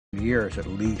years at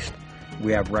least,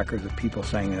 we have records of people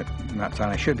saying that Mount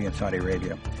Sinai should be in Saudi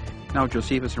Arabia. Now,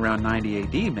 Josephus around 90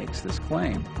 AD makes this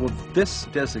claim. Well, this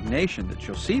designation that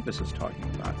Josephus is talking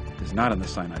about is not in the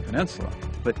Sinai Peninsula,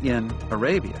 but in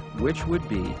Arabia, which would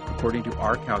be, according to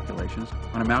our calculations,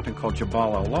 on a mountain called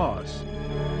Jabal al-Lawz.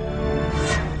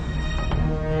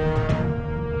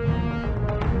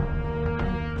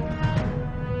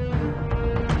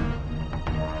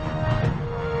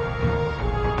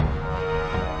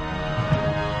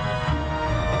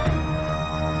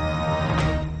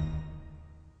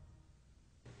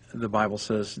 The Bible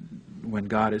says when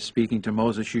God is speaking to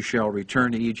Moses, you shall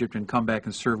return to Egypt and come back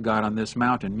and serve God on this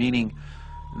mountain, meaning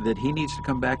that he needs to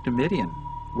come back to Midian,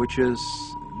 which is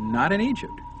not in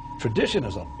Egypt. Tradition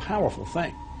is a powerful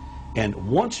thing. And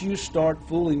once you start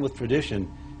fooling with tradition,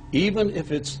 even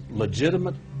if it's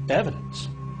legitimate evidence,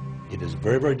 it is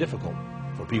very, very difficult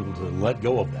for people to let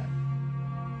go of that.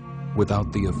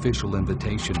 Without the official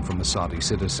invitation from a Saudi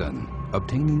citizen,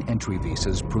 obtaining entry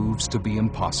visas proves to be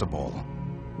impossible.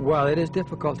 Well, it is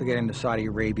difficult to get into Saudi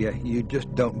Arabia. You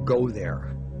just don't go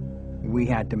there. We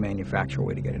had to manufacture a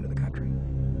way to get into the country.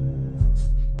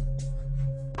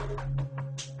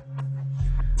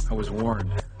 I was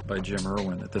warned by Jim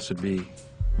Irwin that this would be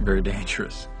very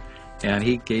dangerous. And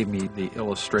he gave me the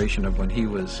illustration of when he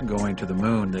was going to the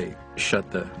moon, they shut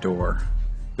the door.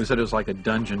 He said it was like a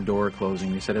dungeon door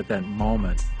closing. He said at that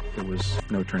moment, there was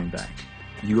no turning back.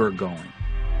 You are going.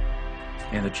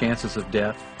 And the chances of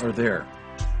death are there.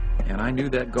 And I knew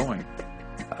that going.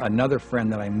 Another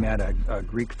friend that I met, a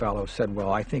Greek fellow, said,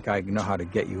 well, I think I know how to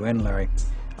get you in, Larry.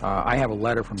 I have a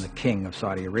letter from the king of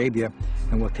Saudi Arabia,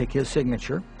 and we'll take his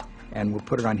signature, and we'll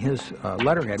put it on his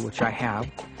letterhead, which I have,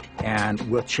 and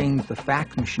we'll change the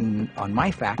fax machine on my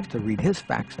fax to read his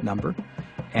fax number,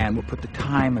 and we'll put the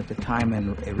time at the time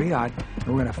in Riyadh, and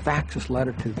we're going to fax this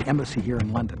letter to the embassy here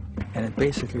in London. And it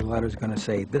basically, the letter is going to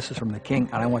say, this is from the king,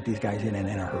 and I want these guys in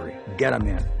a hurry. Get them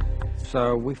in.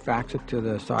 So we faxed it to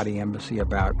the Saudi embassy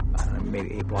about, I don't know,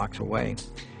 maybe 8 blocks away.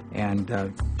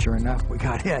 And sure enough, we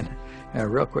got in a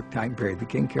real quick time period. The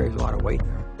king carries a lot of weight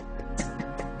there.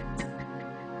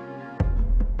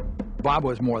 Bob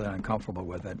was more than uncomfortable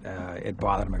with it. It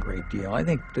bothered him a great deal. I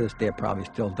think to this day it probably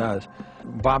still does.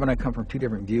 Bob and I come from 2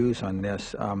 different views on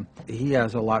this. He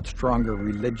has a lot stronger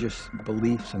religious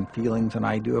beliefs and feelings than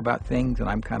I do about things, and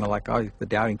I'm kind of like, oh, the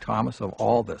doubting Thomas of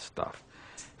all this stuff.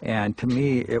 And to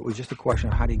me, it was just a question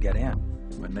of how do you get in.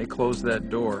 When they closed that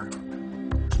door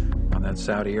on that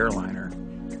Saudi airliner,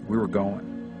 we were going,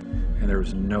 and there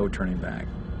was no turning back.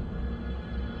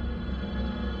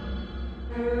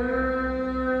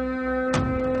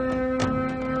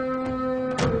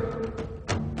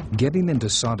 Getting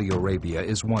into Saudi Arabia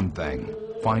is one thing.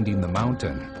 Finding the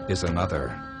mountain is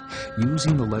another.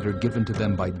 Using the letter given to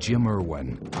them by Jim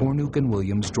Irwin, Cornuke and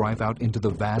Williams drive out into the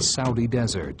vast Saudi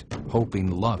desert, hoping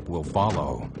luck will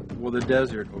follow. Well, the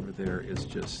desert over there is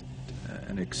just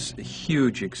a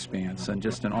huge expanse and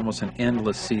just almost an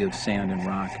endless sea of sand and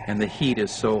rock. And the heat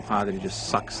is so hot that it just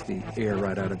sucks the air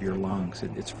right out of your lungs.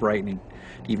 It's frightening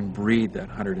to even breathe that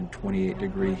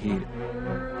 128-degree heat.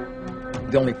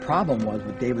 The only problem was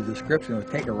with David's description was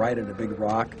take a right at a big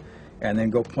rock and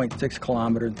then go 0.6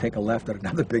 kilometers and take a left at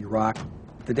another big rock.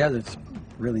 The desert's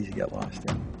really easy to get lost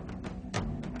in.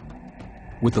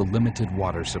 With a limited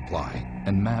water supply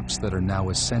and maps that are now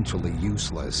essentially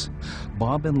useless,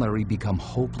 Bob and Larry become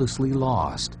hopelessly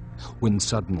lost when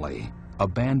suddenly a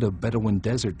band of Bedouin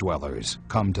desert dwellers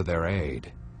come to their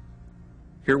aid.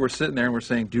 Here we're sitting there and we're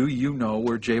saying, do you know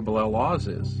where Jabal al-Lawz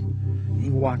is?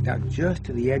 He walked out just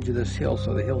to the edge of this hill,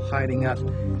 so the hill hiding us,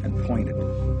 and pointed.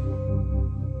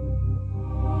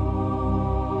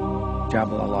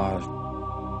 Jabal al-Lawz,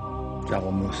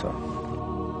 Jabal Musa.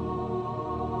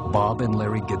 Bob and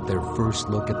Larry get their first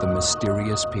look at the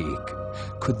mysterious peak.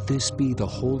 Could this be the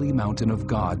holy mountain of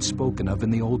God spoken of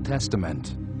in the Old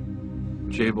Testament?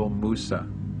 Jabal Musa,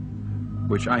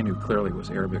 which I knew clearly was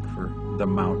Arabic for the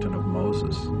mountain of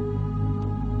Moses.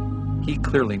 He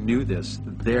clearly knew this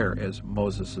there as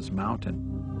Moses' mountain.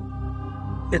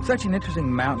 It's such an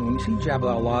interesting mountain. When you see Jabal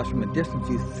al-Lawz from a distance,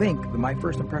 you think, my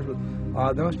first impression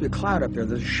was, there must be a cloud up there,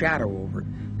 there's a shadow over it,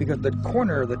 because the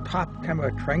corner of the top kind of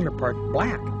a triangular part is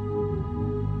black.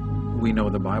 We know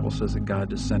the Bible says that God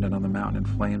descended on the mountain in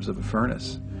flames of a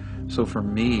furnace. So for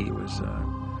me, it was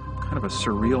kind of a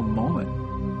surreal moment.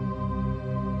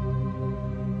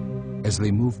 As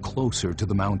they move closer to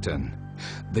the mountain,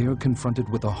 they are confronted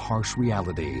with a harsh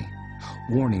reality.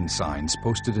 Warning signs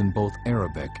posted in both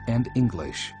Arabic and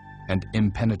English, and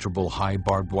impenetrable high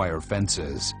barbed wire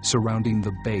fences surrounding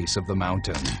the base of the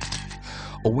mountain.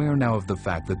 Aware now of the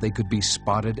fact that they could be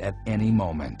spotted at any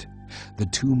moment, the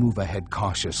two move ahead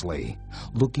cautiously,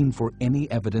 looking for any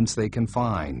evidence they can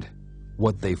find.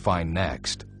 What they find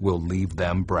next will leave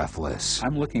them breathless.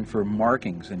 I'm looking for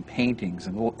markings and paintings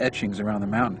and little etchings around the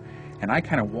mountain, and I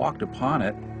kind of walked upon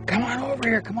it. Come on over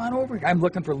here, come on over here. I'm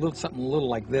looking for something little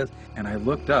like this. And I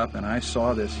looked up and I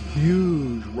saw this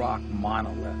Huge rock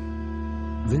monolith.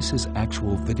 This is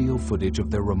actual video footage of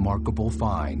their remarkable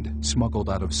find, smuggled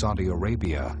out of Saudi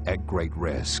Arabia at great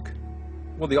risk.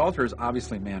 Well, the altar is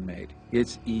obviously man-made.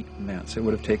 It's immense. It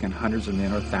would have taken hundreds of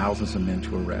men or thousands of men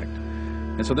to erect.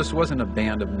 And so this wasn't a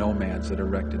band of nomads that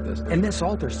erected this. And this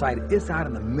altar site is out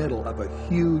in the middle of a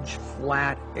huge,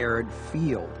 flat, arid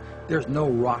field. There's no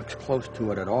rocks close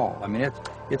to it at all. I mean,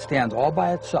 it stands all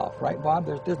by itself, right, Bob?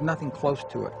 There's nothing close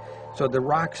to it. So the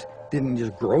rocks didn't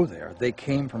just grow there. They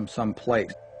came from some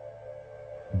place.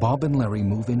 Bob and Larry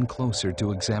move in closer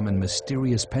to examine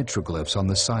mysterious petroglyphs on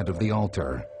the side of the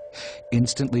altar,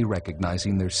 instantly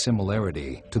recognizing their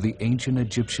similarity to the ancient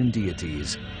Egyptian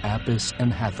deities Apis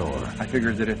and Hathor. I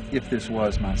figured that if this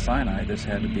was Mount Sinai, this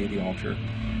had to be the altar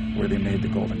where they made the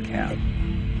golden calf.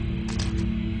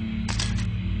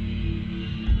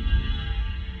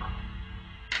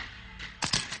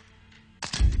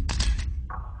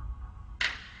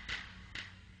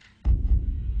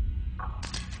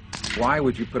 Why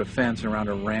would you put a fence around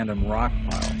a random rock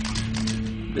pile?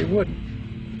 They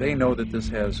wouldn't. They know that this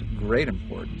has great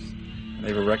importance. And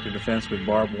they've erected a fence with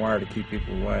barbed wire to keep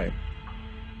people away.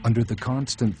 Under the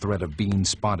constant threat of being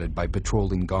spotted by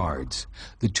patrolling guards,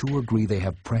 the two agree they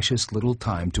have precious little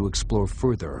time to explore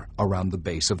further around the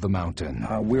base of the mountain.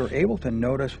 We were able to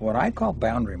notice what I call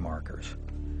boundary markers.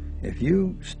 If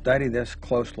you study this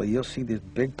closely, you'll see these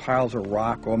big piles of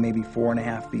rock, maybe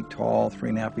 4.5 feet tall,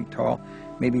 3.5 feet tall,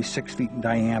 maybe 6 feet in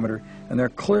diameter, and they're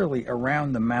clearly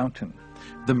around the mountain.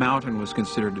 The mountain was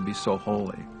considered to be so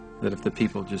holy that if the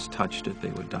people just touched it, they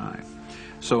would die.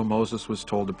 So Moses was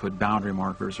told to put boundary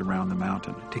markers around the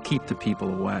mountain to keep the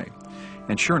people away.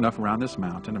 And sure enough, around this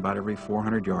mountain, about every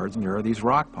 400 yards, there are these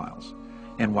rock piles.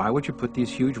 And why would you put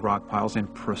these huge rock piles in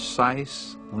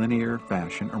precise, linear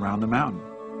fashion around the mountain?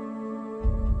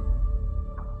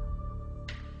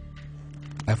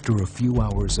 After a few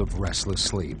hours of restless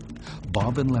sleep,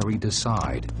 Bob and Larry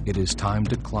decide it is time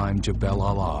to climb Jebel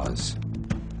al-Az.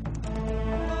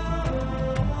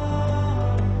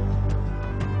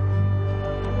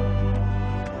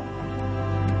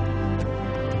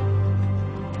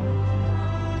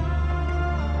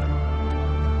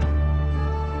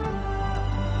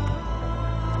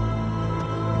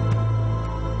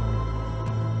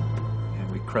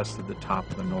 Crested the top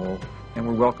of the knoll, and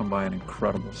we're welcomed by an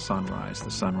incredible sunrise. The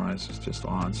sunrise is just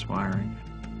awe-inspiring.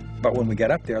 But when we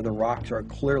get up there, the rocks are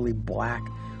clearly black,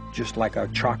 just like a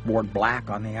chalkboard black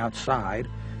on the outside,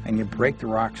 and you break the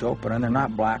rocks open and they're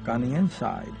not black on the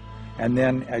inside. And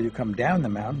then as you come down the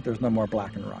mountain, there's no more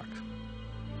blackened rocks.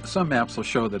 Some maps will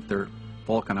show that they're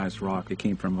vulcanized rock. It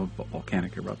came from a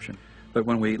volcanic eruption. But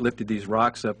when we lifted these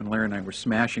rocks up and Larry and I were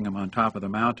smashing them on top of the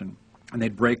mountain, and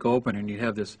they'd break open, and you'd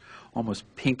have this almost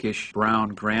pinkish brown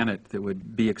granite that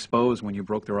would be exposed when you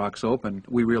broke the rocks open.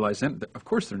 We realized then, of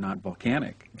course, they're not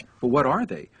volcanic. But what are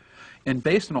they? And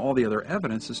based on all the other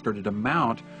evidence, it started to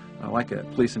mount, like a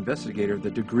police investigator, the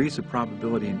degrees of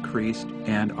probability increased,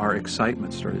 and our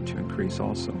excitement started to increase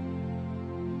also.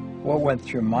 What went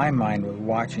through my mind was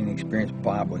watching the experience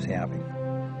Bob was having.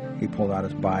 He pulled out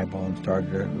his Bible and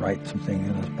started to write some things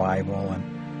in his Bible,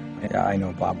 and I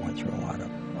know Bob went through a lot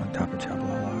on top of Jebel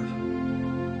al-Az.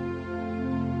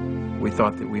 We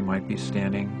thought that we might be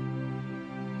standing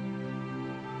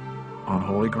on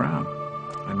holy ground.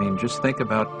 I mean, just think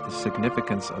about the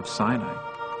significance of Sinai.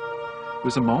 It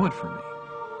was a moment for me.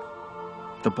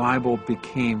 The Bible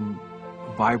became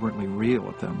vibrantly real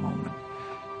at that moment.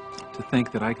 To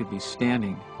think that I could be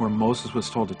standing where Moses was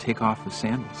told to take off his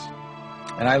sandals.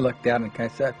 And I looked at it and I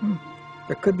said,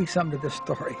 there could be something to this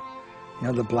story. You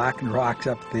know, the blackened rocks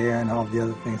up there and all the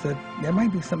other things. There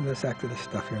might be some of this Exodus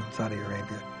stuff here in Saudi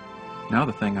Arabia. Now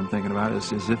the thing I'm thinking about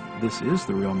is if this is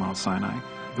the real Mount Sinai,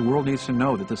 the world needs to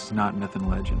know that this is not myth and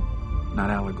legend, not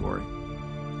allegory.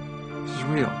 This is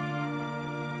real.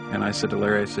 And I said to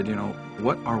Larry, I said, you know,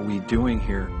 what are we doing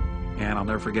here? And I'll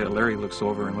never forget it. Larry looks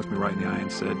over and looked me right in the eye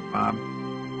and said, Bob,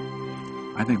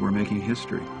 I think we're making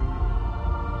history.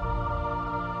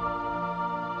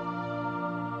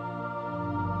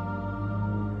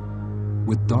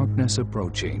 With darkness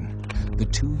approaching, the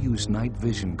two use night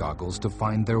vision goggles to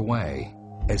find their way.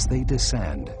 As they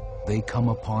descend, they come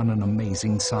upon an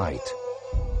amazing sight.